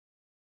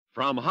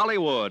From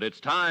Hollywood,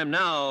 it's time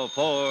now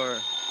for...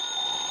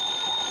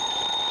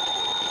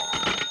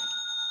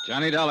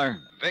 Johnny Dollar.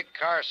 Vic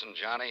Carson,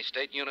 Johnny,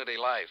 State Unity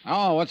Life.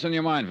 Oh, what's on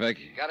your mind, Vic?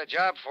 Got a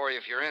job for you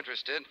if you're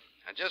interested.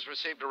 I just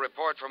received a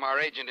report from our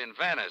agent in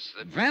Venice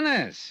that...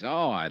 Venice?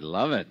 Oh, I'd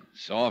love it.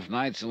 Soft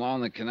nights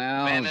along the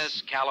canals.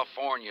 Venice,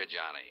 California,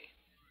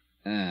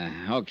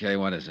 Johnny. Okay,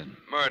 what is it?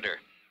 Murder.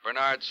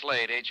 Bernard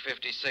Slade, age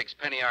 56,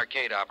 penny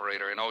arcade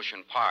operator in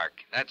Ocean Park.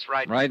 That's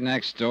right. Right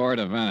next door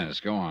to Venice.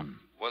 Go on.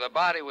 Well, the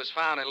body was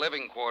found in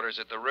living quarters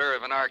at the rear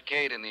of an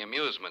arcade in the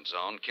amusement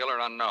zone. Killer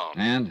unknown.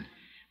 And?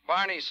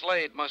 Barney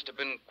Slade must have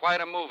been quite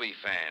a movie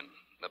fan.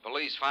 The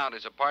police found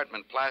his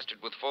apartment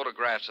plastered with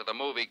photographs of the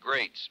movie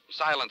greats.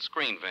 Silent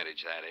screen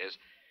vintage, that is.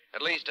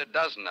 At least a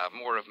dozen of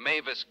them were of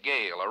Mavis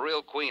Gale, a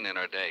real queen in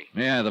her day.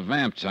 Yeah, the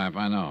vamp type,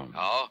 I know.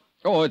 Oh?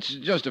 Oh, it's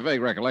just a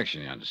vague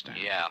recollection, you understand.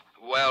 Yeah.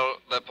 Well,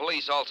 the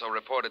police also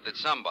reported that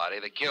somebody,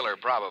 the killer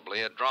probably,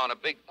 had drawn a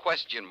big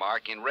question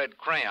mark in red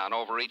crayon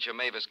over each of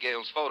Mavis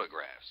Gale's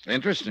photographs.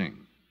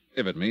 Interesting.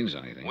 If it means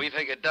anything. We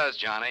think it does,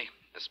 Johnny.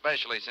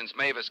 Especially since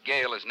Mavis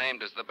Gale is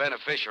named as the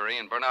beneficiary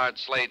in Bernard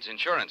Slade's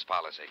insurance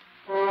policy.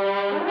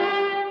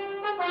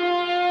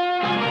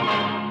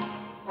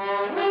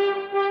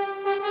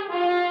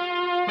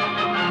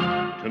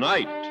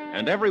 Tonight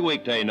and every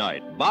weekday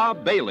night,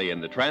 Bob Bailey in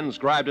the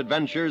transcribed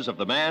adventures of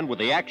the man with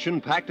the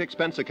action-packed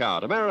expense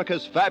account,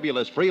 America's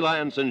fabulous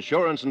freelance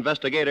insurance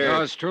investigator.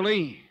 Yours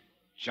truly,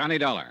 Johnny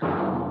Dollar.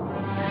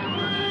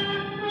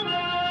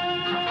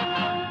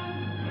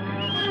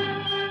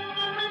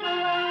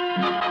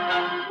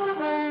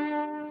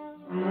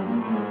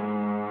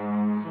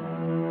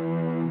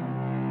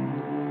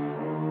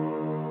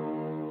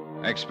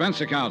 Expense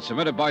account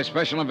submitted by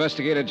Special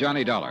Investigator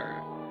Johnny Dollar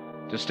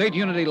to State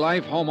Unity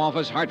Life, Home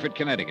Office, Hartford,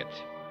 Connecticut.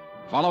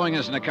 Following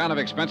is an account of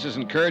expenses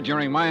incurred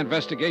during my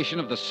investigation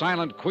of the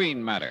Silent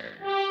Queen matter.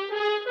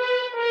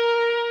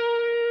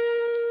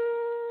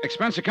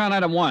 Expense account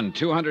item 1,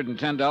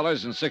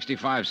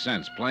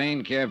 $210.65,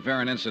 plane, cab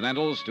fare, and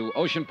incidentals to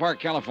Ocean Park,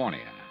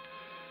 California.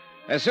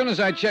 As soon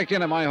as I checked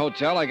in at my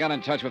hotel, I got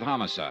in touch with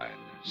Homicide.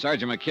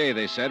 Sergeant McKay,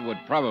 they said, would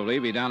probably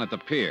be down at the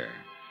pier.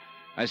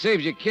 I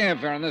saved you cab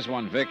fare on this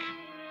one, Vic.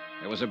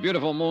 It was a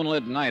beautiful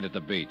moonlit night at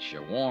the beach.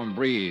 A warm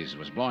breeze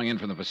was blowing in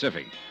from the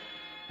Pacific.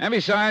 And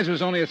besides, it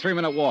was only a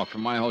 3-minute walk from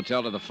my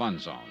hotel to the fun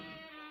zone.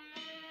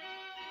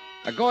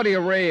 A gaudy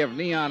array of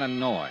neon and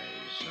noise,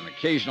 an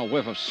occasional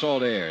whiff of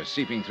salt air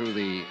seeping through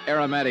the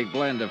aromatic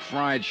blend of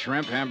fried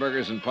shrimp,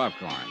 hamburgers, and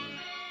popcorn.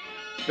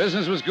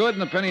 Business was good,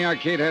 and the penny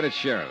arcade had its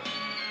share of it.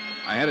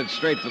 I headed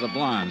straight for the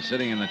blonde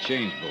sitting in the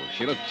change booth.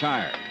 She looked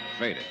tired,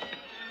 faded.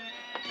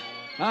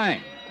 Hi,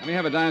 let me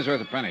have a dime's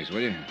worth of pennies,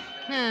 will you?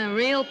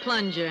 Real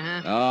plunger,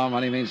 huh? Oh,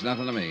 money means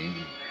nothing to me.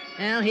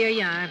 Well, here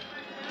you are.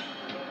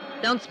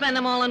 Don't spend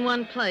them all in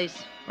one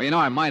place. Well, you know,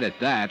 I might at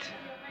that.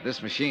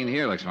 This machine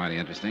here looks mighty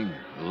interesting.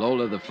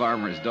 Lola the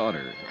farmer's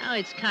daughter. Oh,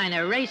 it's kind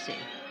of racy.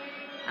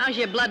 How's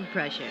your blood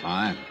pressure?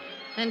 Fine.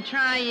 Then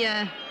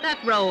try that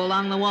row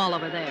along the wall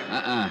over there.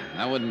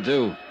 That wouldn't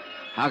do.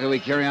 How could we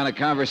carry on a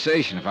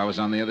conversation if I was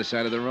on the other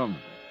side of the room?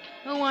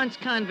 Who wants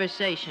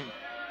conversation?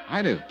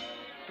 I do.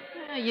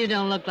 You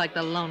don't look like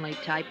the lonely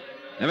type.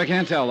 Never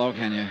can tell, though,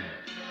 can you?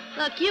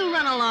 Look, you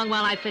run along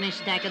while I finish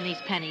stacking these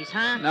pennies,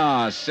 huh?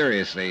 No,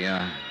 seriously.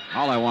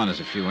 All I want is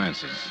a few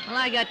answers. Well,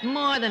 I got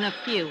more than a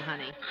few,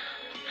 honey.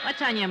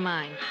 What's on your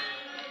mind?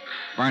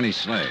 Barney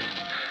Slade.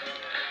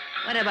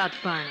 What about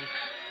Barney?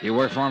 You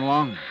work for him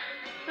long?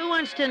 Who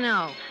wants to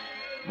know?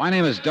 My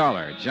name is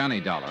Dollar, Johnny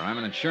Dollar. I'm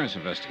an insurance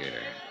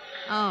investigator.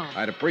 Oh.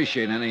 I'd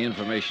appreciate any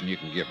information you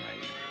can give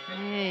me.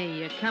 Hey,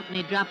 your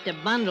company dropped a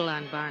bundle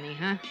on Barney,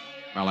 huh?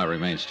 Well, that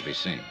remains to be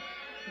seen.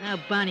 Oh,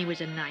 Barney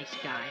was a nice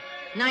guy.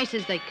 Nice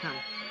as they come.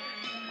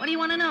 What do you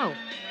want to know?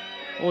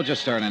 We'll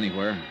just start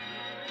anywhere.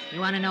 You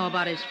want to know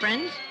about his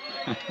friends?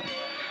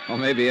 Well,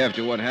 maybe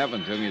after what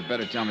happened to him, you'd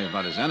better tell me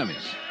about his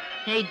enemies.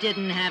 He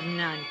didn't have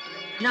none.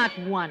 Not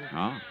one.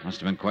 Oh, must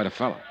have been quite a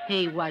fellow.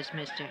 He was,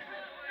 mister.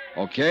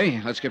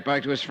 Okay, let's get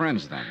back to his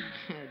friends then.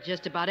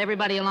 Just about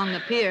everybody along the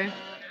pier.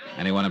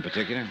 Anyone in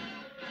particular?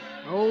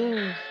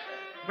 Oh,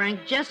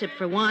 Frank Jessup,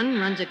 for one,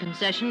 runs a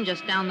concession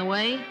just down the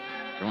way.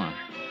 Go on.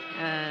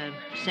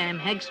 Sam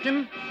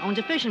Hegstrom owns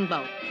a fishing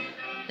boat.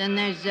 Then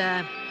there's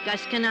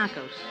Gus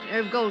Kanakos,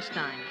 Irv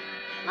Goldstein.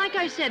 Like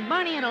I said,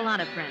 Barney had a lot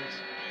of friends.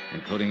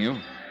 Including you?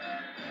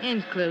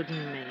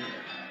 Including me.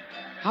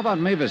 How about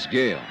Mavis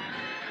Gale?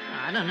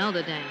 I don't know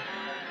the dame.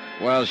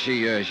 Well,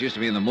 she used to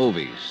be in the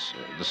movies,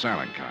 the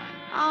silent kind.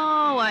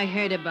 Oh, I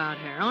heard about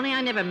her, only I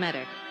never met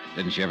her.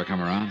 Didn't she ever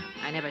come around?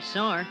 I never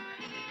saw her.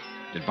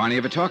 Did Barney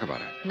ever talk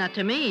about her? Not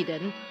to me, he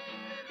didn't.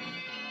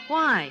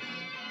 Why?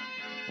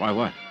 Why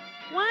what?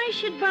 Why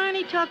should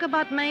Barney talk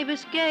about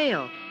Mavis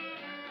Gale?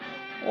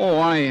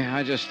 Oh,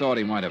 I just thought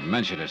he might have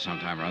mentioned it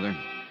sometime or other.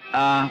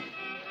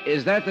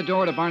 Is that the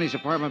door to Barney's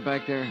apartment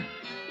back there?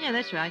 Yeah,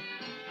 that's right.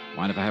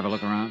 Mind if I have a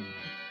look around?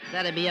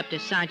 That'd be up to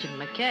Sergeant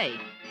McKay.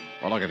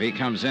 Well, look, if he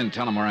comes in,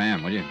 tell him where I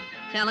am, will you?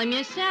 Tell him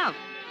yourself.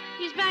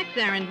 He's back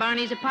there in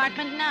Barney's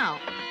apartment now.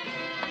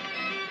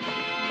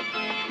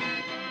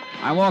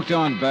 I walked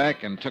on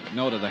back and took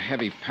note of the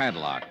heavy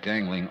padlock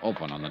dangling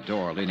open on the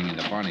door leading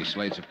into Barney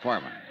Slade's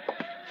apartment.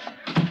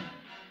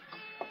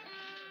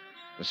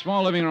 The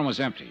small living room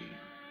was empty,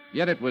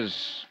 yet it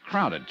was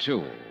crowded,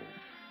 too.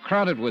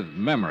 Crowded with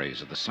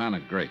memories of the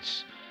silent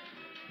greats.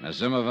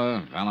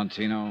 Nazimova,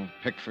 Valentino,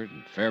 Pickford,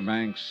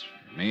 Fairbanks,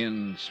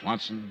 Meehan,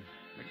 Swanson,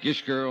 the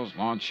Gish girls,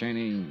 Lon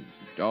Chaney,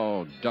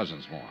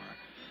 dozens more.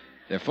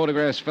 Their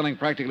photographs filling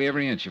practically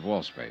every inch of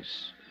wall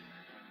space.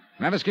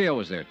 Mavis Gale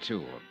was there,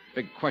 too, a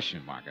big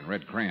question mark in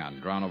red crayon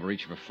drawn over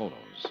each of her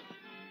photos.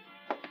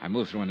 I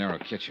moved through a narrow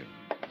kitchen.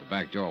 The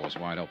back door was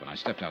wide open. I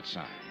stepped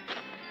outside.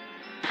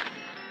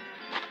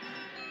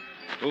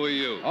 Who are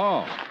you?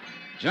 Oh,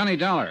 Johnny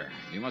Dollar.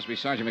 You must be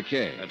Sergeant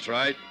McKay. That's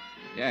right.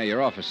 Yeah,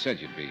 your office said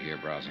you'd be here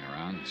browsing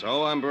around.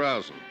 So I'm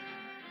browsing.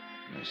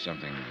 There's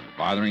something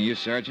bothering you,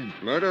 Sergeant?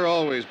 Murder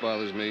always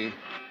bothers me.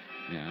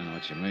 Yeah, I know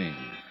what you mean.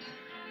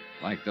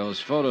 Like those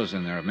photos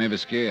in there of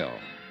Mavis Gale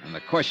and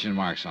the question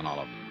marks on all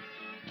of them.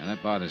 Yeah,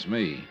 that bothers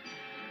me.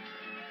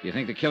 You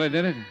think the killer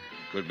did it?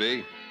 Could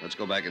be. Let's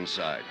go back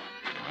inside.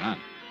 Why not?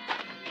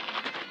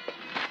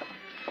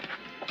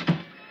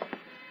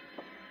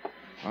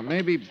 Or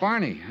maybe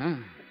Barney, huh?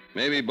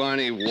 Maybe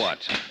Barney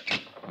what?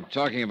 I'm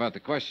talking about the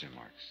question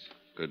marks.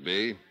 Could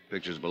be.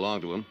 Pictures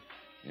belong to him.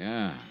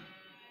 Yeah.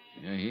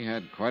 Yeah, he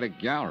had quite a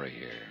gallery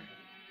here.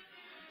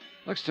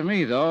 Looks to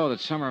me, though, that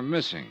some are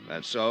missing.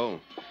 That's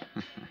so?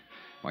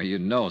 Why, you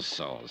know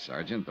so,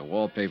 Sergeant. The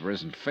wallpaper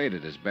isn't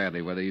faded as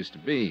badly where they used to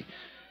be.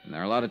 And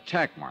there are a lot of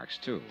tack marks,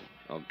 too.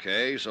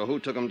 Okay, so who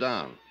took him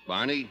down?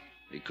 Barney?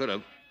 He could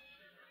have.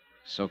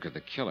 So could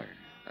the killer.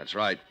 That's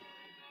right.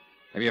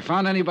 Have you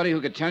found anybody who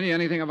could tell you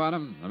anything about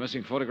him? The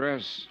missing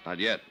photographs? Not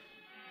yet.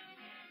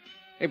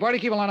 Hey, Barney,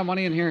 keep a lot of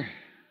money in here?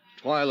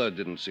 Twyla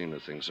didn't seem to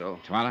think so.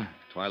 Twyla?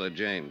 Twyla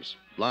James.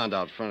 Blonde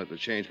out front at the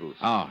change booth.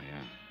 Oh,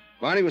 yeah.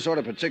 Barney was sort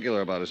of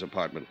particular about his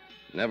apartment.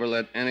 Never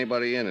let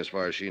anybody in, as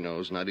far as she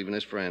knows, not even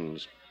his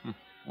friends.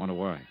 Wonder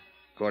why.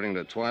 According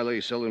to Twyla,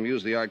 he seldom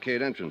used the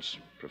arcade entrance.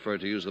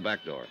 Preferred to use the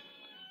back door.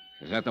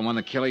 Is that the one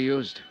the killer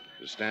used?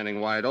 It was standing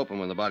wide open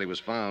when the body was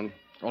found.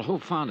 Well, who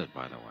found it,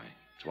 by the way?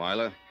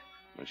 Twyla.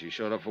 When she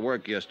showed up for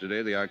work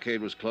yesterday, the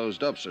arcade was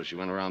closed up, so she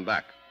went around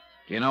back.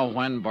 Do you know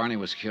when Barney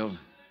was killed?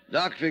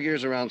 Doc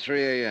figures around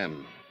 3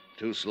 a.m.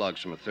 2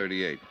 slugs from a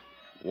 .38.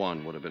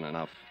 One would have been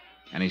enough.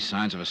 Any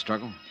signs of a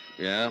struggle?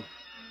 Yeah.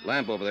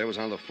 Lamp over there was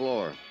on the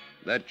floor.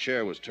 That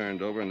chair was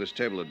turned over, and this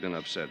table had been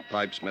upset.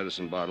 Pipes,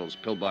 medicine bottles,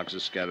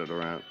 pillboxes scattered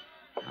around.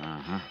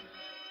 Uh-huh.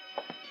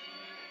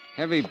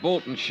 Heavy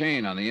bolt and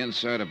chain on the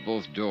inside of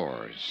both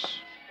doors.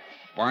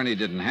 Barney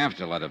didn't have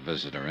to let a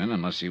visitor in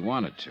unless he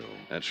wanted to.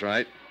 That's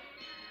right.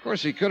 Of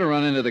course, he could have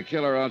run into the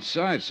killer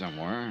outside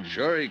somewhere.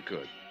 Sure he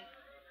could.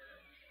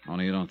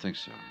 Only you don't think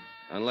so.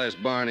 Unless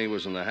Barney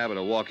was in the habit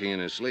of walking in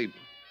his sleep.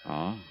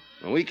 Oh?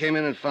 When we came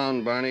in and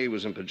found Barney, he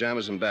was in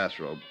pajamas and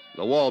bathrobe.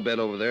 The wall bed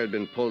over there had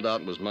been pulled out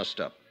and was mussed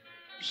up.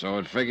 So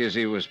it figures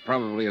he was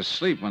probably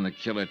asleep when the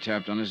killer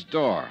tapped on his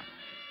door.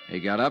 He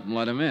got up and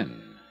let him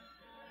in.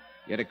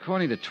 Yet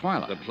according to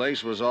Twyla... The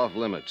place was off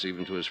limits,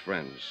 even to his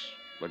friends.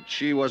 But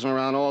she wasn't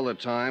around all the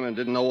time and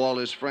didn't know all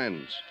his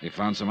friends. He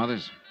found some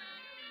others?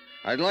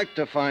 I'd like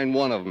to find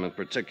one of them in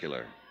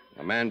particular.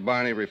 A man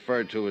Barney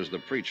referred to as the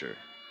preacher.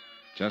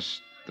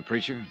 Just the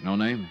preacher? No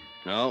name?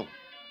 No.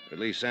 At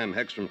least Sam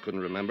Hegstrom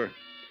couldn't remember.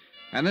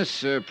 And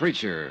this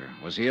preacher,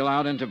 was he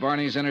allowed into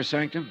Barney's inner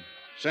sanctum?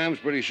 Sam's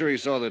pretty sure he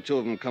saw the two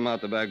of them come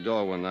out the back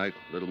door one night,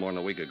 a little more than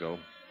a week ago.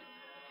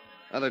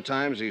 Other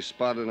times, he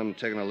spotted them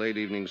taking a late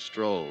evening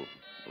stroll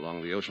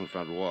along the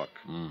oceanfront walk.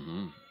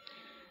 Mm-hmm.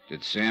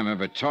 Did Sam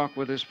ever talk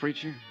with this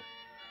preacher?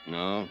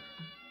 No,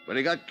 but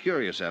he got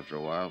curious after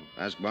a while,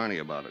 asked Barney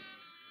about it.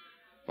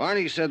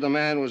 Barney said the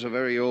man was a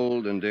very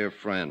old and dear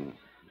friend.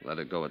 Let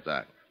it go at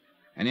that.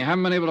 And you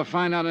haven't been able to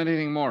find out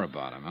anything more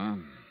about him, huh?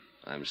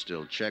 I'm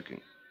still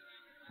checking.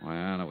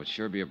 Well, it would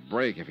sure be a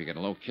break if you could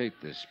locate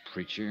this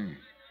preacher.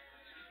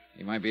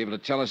 He might be able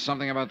to tell us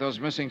something about those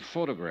missing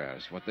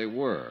photographs, what they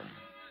were.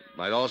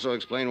 Might also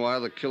explain why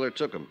the killer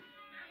took them.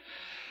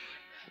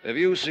 Have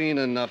you seen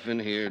enough in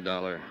here,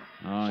 Dollar?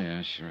 Oh,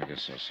 yeah, sure, I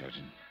guess so,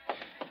 Sergeant.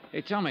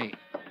 Hey, tell me,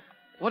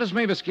 what does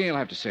Mavis Gale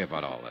have to say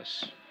about all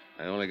this?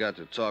 I only got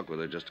to talk with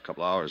her just a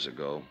couple hours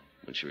ago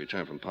when she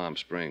returned from Palm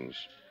Springs.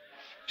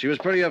 She was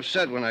pretty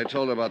upset when I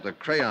told her about the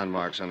crayon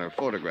marks on her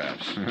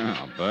photographs.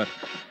 But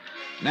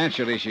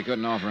naturally, she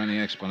couldn't offer any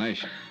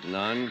explanation.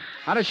 None?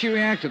 How did she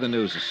react to the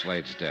news of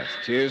Slade's death?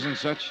 Tears and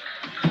such?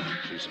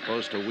 She's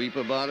supposed to weep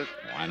about it?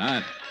 Why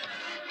not?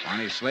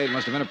 Barney Slade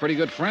must have been a pretty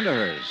good friend of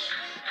hers.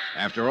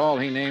 After all,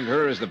 he named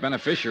her as the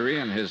beneficiary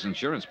in his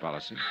insurance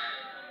policy.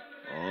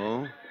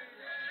 Oh?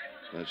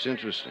 That's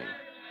interesting.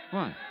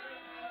 What?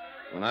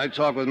 When I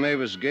talked with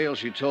Mavis Gale,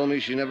 she told me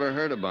she never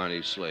heard of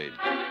Barney Slade.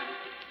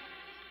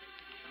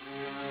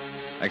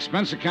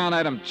 Expense account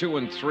item 2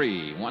 and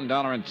 3,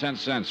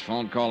 $1.10,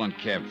 phone call and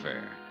cab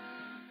fare.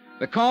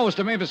 The call was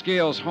to Mavis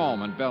Gale's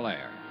home in Bel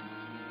Air.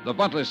 The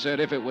butler said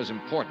if it was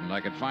important, I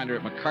could find her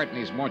at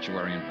McCartney's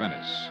mortuary in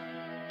Venice.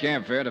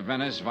 cab fare to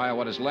Venice via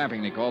what is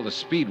laughingly called the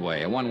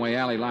Speedway, a one-way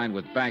alley lined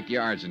with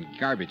backyards and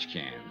garbage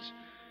cans.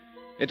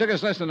 It took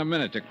us less than a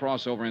minute to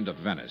cross over into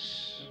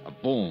Venice, a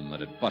boom that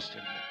had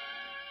busted.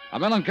 A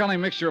melancholy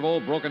mixture of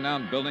old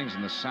broken-down buildings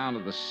and the sound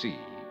of the sea,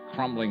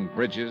 crumbling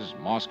bridges,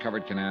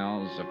 moss-covered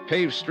canals, of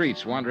paved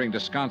streets wandering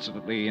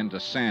disconsolately into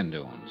sand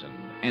dunes and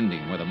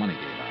ending where the money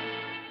gave out.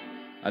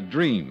 A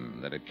dream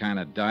that had kind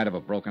of died of a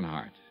broken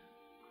heart.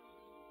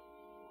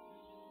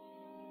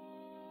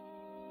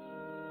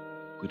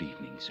 Good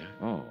evening, sir.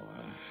 Oh,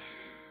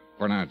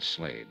 Bernard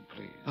Slade,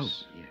 please. Oh,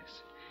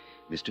 yes.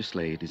 Mr.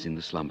 Slade is in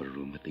the slumber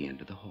room at the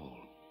end of the hall.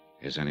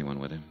 Is anyone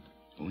with him?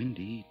 Oh,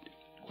 indeed.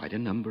 Quite a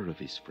number of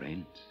his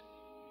friends.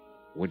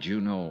 Would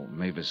you know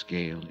Mavis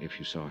Gale if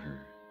you saw her?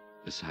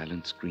 The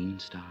silent screen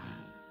star?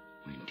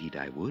 Oh, indeed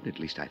I would. At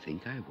least I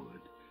think I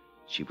would.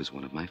 She was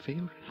one of my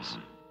favorites.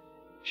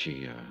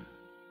 She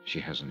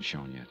hasn't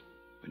shown yet?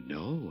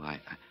 No,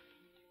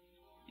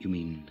 You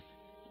mean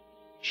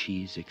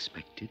she's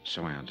expected?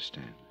 So I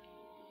understand.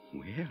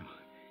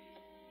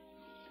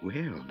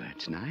 Well,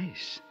 that's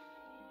nice.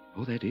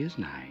 Oh, that is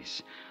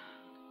nice.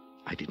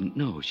 I didn't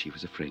know she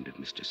was a friend of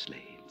Mr.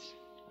 Slade's.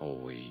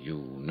 Oh,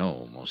 you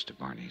know most of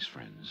Barney's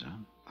friends, huh?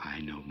 I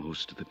know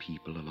most of the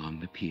people along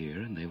the pier,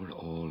 and they were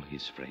all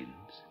his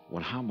friends.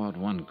 Well, how about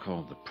one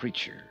called the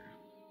Preacher?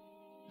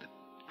 The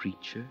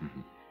Preacher?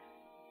 Mm-hmm.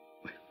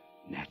 Well,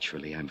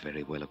 naturally, I'm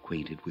very well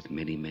acquainted with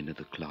many men of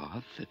the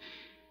cloth.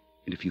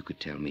 And if you could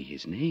tell me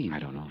his name... I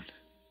don't know it.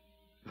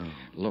 Oh.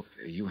 Look,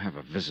 you have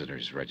a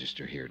visitor's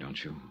register here,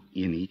 don't you?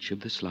 In each of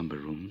the slumber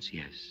rooms,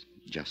 yes.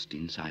 Just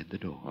inside the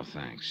door. Oh,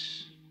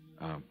 thanks.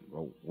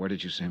 Where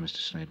did you say Mr.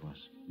 Slade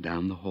was?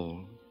 Down the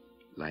hall.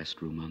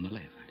 Last room on the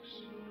left.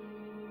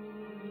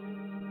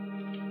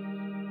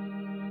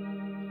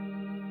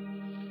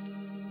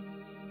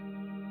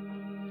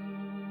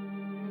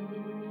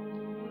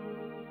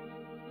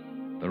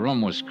 The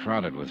room was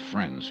crowded with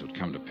friends who'd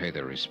come to pay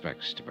their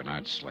respects to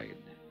Bernard Slade.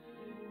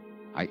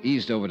 I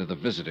eased over to the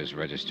visitor's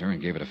register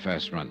and gave it a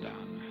fast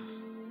rundown.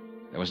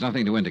 There was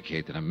nothing to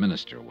indicate that a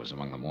minister was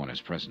among the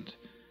mourners present.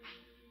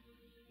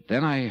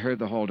 Then I heard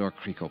the hall door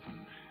creak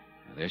open.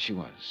 And there she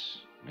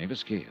was,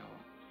 Mavis Gale.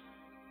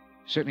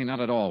 Certainly not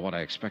at all what I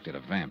expected a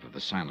vamp of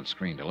the silent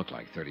screen to look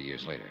like 30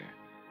 years later.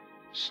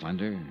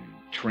 Slender,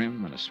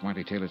 trim, in a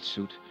smartly tailored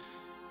suit,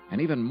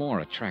 and even more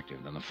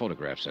attractive than the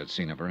photographs I'd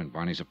seen of her in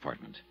Barney's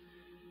apartment.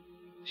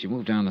 She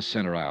moved down the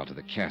center aisle to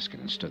the casket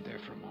and stood there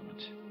for a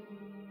moment.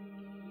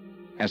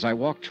 As I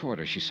walked toward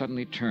her, she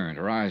suddenly turned,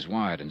 her eyes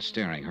wide and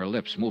staring, her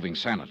lips moving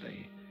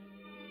silently.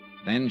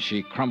 Then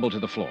she crumbled to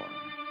the floor.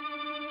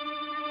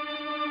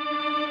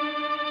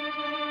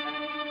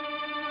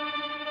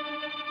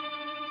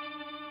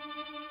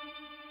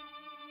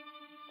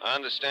 I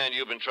understand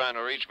you've been trying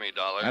to reach me,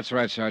 Dollar. That's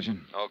right,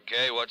 Sergeant.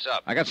 Okay, what's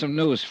up? I got some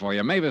news for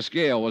you. Mavis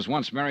Gale was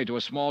once married to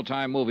a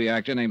small-time movie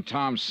actor named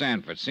Tom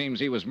Sanford. Seems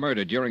he was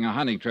murdered during a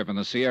hunting trip in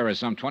the Sierras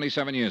some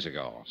 27 years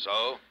ago.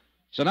 So?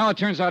 So now it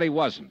turns out he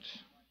wasn't.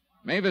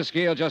 Mavis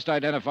Gale just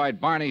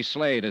identified Barney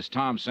Slade as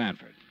Tom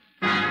Sanford.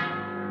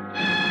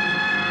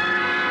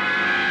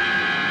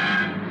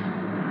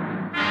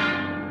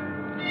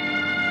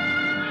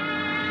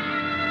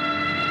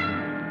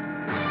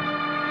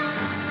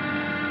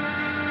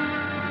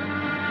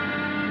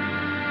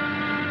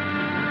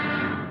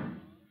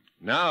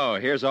 Now,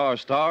 here's our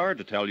star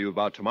to tell you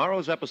about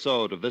tomorrow's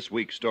episode of this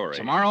week's story.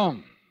 Tomorrow,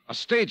 a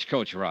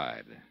stagecoach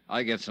ride.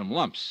 I get some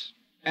lumps,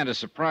 and a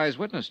surprise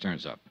witness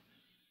turns up.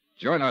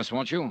 Join us,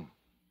 won't you?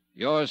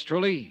 Yours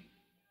truly,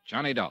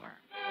 Johnny Dollar.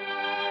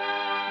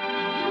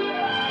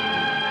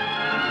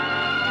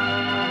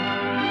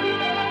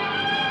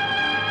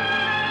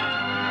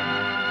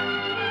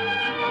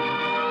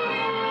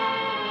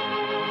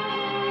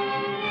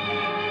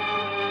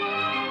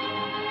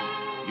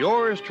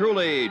 Yours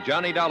truly,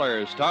 Johnny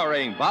Dollar,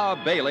 starring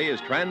Bob Bailey,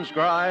 is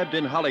transcribed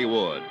in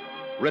Hollywood.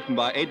 Written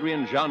by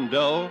Adrian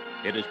Jondeau,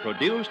 it is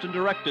produced and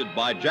directed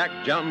by Jack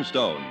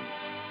Johnstone.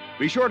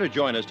 Be sure to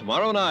join us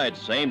tomorrow night,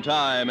 same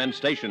time and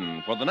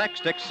station, for the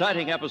next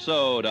exciting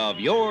episode of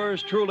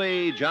Yours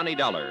truly, Johnny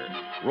Dollar.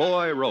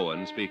 Roy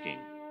Rowan speaking.